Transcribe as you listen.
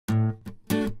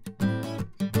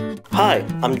Hi,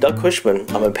 I'm Doug Cushman.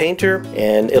 I'm a painter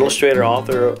and illustrator,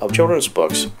 author of children's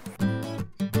books.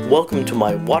 Welcome to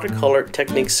my Watercolor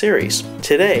Techniques series.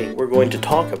 Today we're going to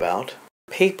talk about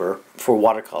paper for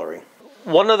watercoloring.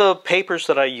 One of the papers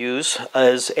that I use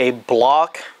is a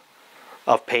block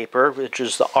of paper, which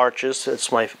is the Arches.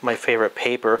 It's my favorite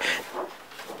paper.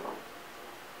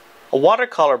 A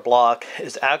watercolor block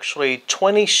is actually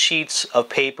 20 sheets of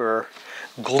paper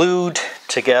glued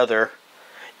together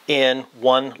in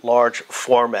one large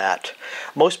format.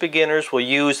 Most beginners will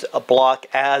use a block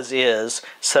as is,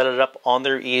 set it up on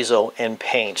their easel and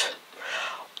paint.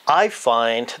 I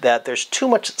find that there's too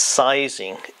much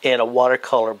sizing in a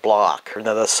watercolor block.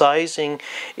 Now the sizing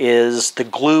is the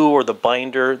glue or the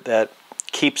binder that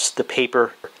keeps the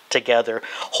paper together,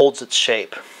 holds its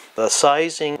shape. The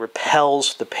sizing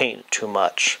repels the paint too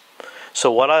much.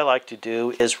 So what I like to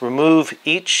do is remove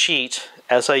each sheet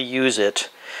as I use it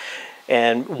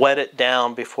and wet it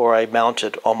down before I mount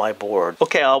it on my board.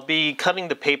 Okay, I'll be cutting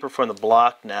the paper from the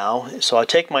block now. So I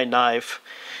take my knife,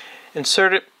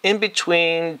 insert it in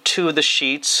between two of the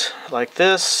sheets like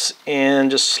this, and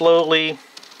just slowly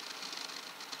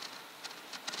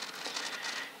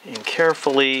and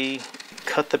carefully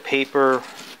cut the paper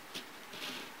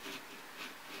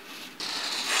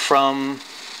from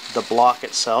the block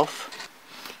itself.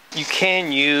 You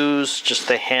can use just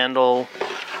the handle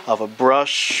of a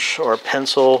brush or a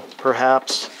pencil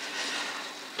perhaps.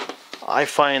 I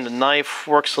find the knife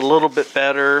works a little bit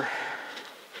better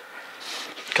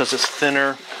because it's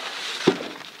thinner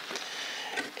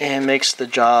and makes the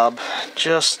job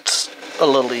just a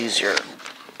little easier.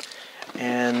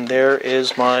 And there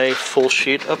is my full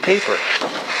sheet of paper.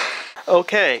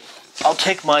 Okay, I'll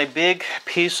take my big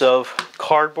piece of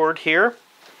cardboard here,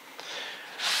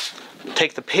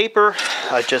 take the paper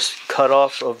I just cut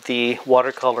off of the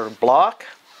watercolor block,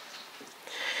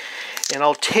 and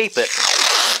I'll tape it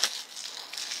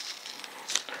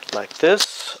like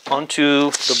this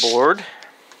onto the board.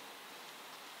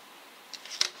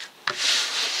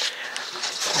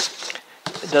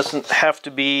 It doesn't have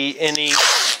to be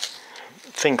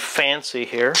anything fancy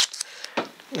here,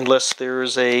 unless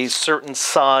there's a certain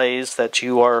size that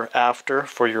you are after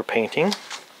for your painting.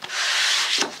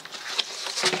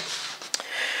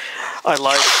 I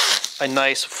like a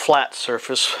nice flat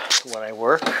surface when I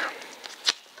work,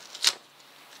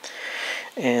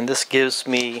 and this gives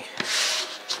me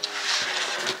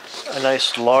a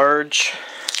nice large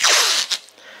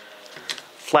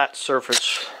flat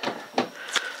surface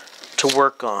to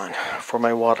work on for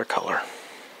my watercolor.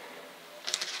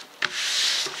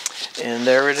 And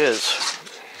there it is.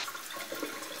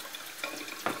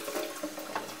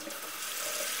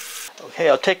 Okay,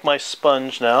 I'll take my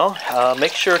sponge now.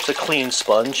 Make sure it's a clean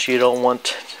sponge. You don't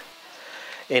want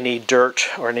any dirt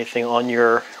or anything on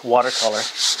your watercolor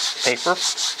paper.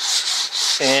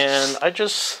 And I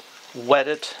just wet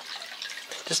it.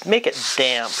 Just make it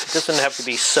damp. It doesn't have to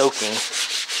be soaking.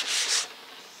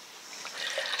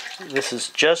 This is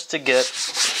just to get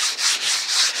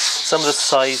some of the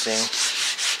sizing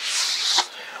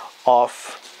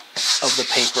off of the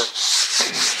paper.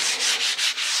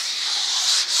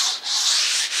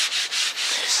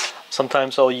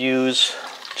 Sometimes I'll use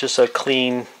just a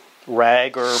clean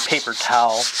rag or paper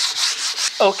towel.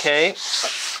 Okay,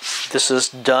 this is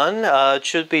done. It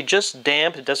should be just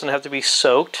damp. It doesn't have to be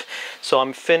soaked. So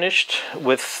I'm finished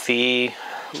with the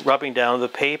rubbing down of the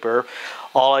paper.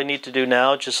 All I need to do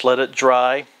now is just let it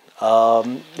dry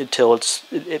until it's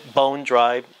bone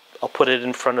dry. I'll put it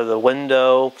in front of the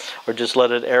window or just let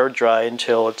it air dry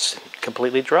until it's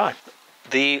completely dry.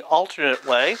 The alternate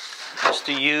way is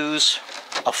to use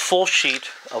a full sheet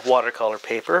of watercolor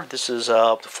paper. This is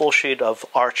the full sheet of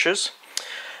Arches.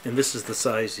 And this is the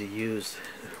size you use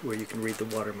where you can read the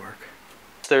watermark.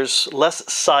 There's less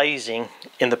sizing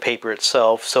in the paper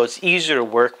itself, so it's easier to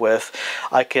work with.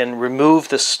 I can remove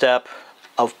the step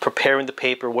of preparing the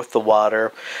paper with the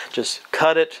water, just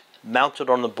cut it, mount it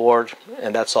on the board,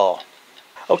 and that's all.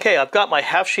 Okay, I've got my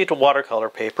half sheet of watercolor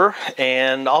paper,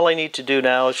 and all I need to do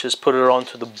now is just put it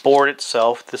onto the board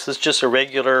itself. This is just a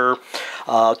regular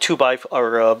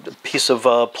piece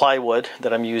of plywood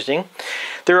that I'm using.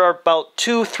 There are about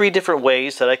 2-3 different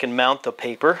ways that I can mount the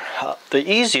paper. The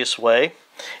easiest way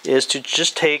is to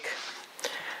just take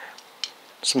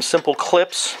some simple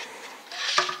clips,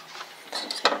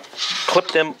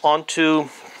 clip them onto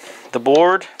the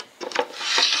board,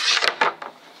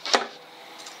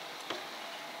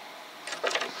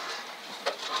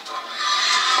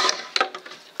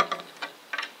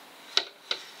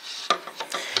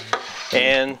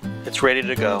 and it's ready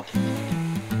to go.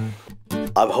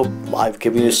 I hope I've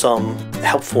given you some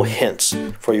helpful hints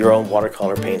for your own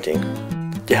watercolor painting.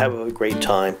 You have a great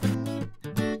time.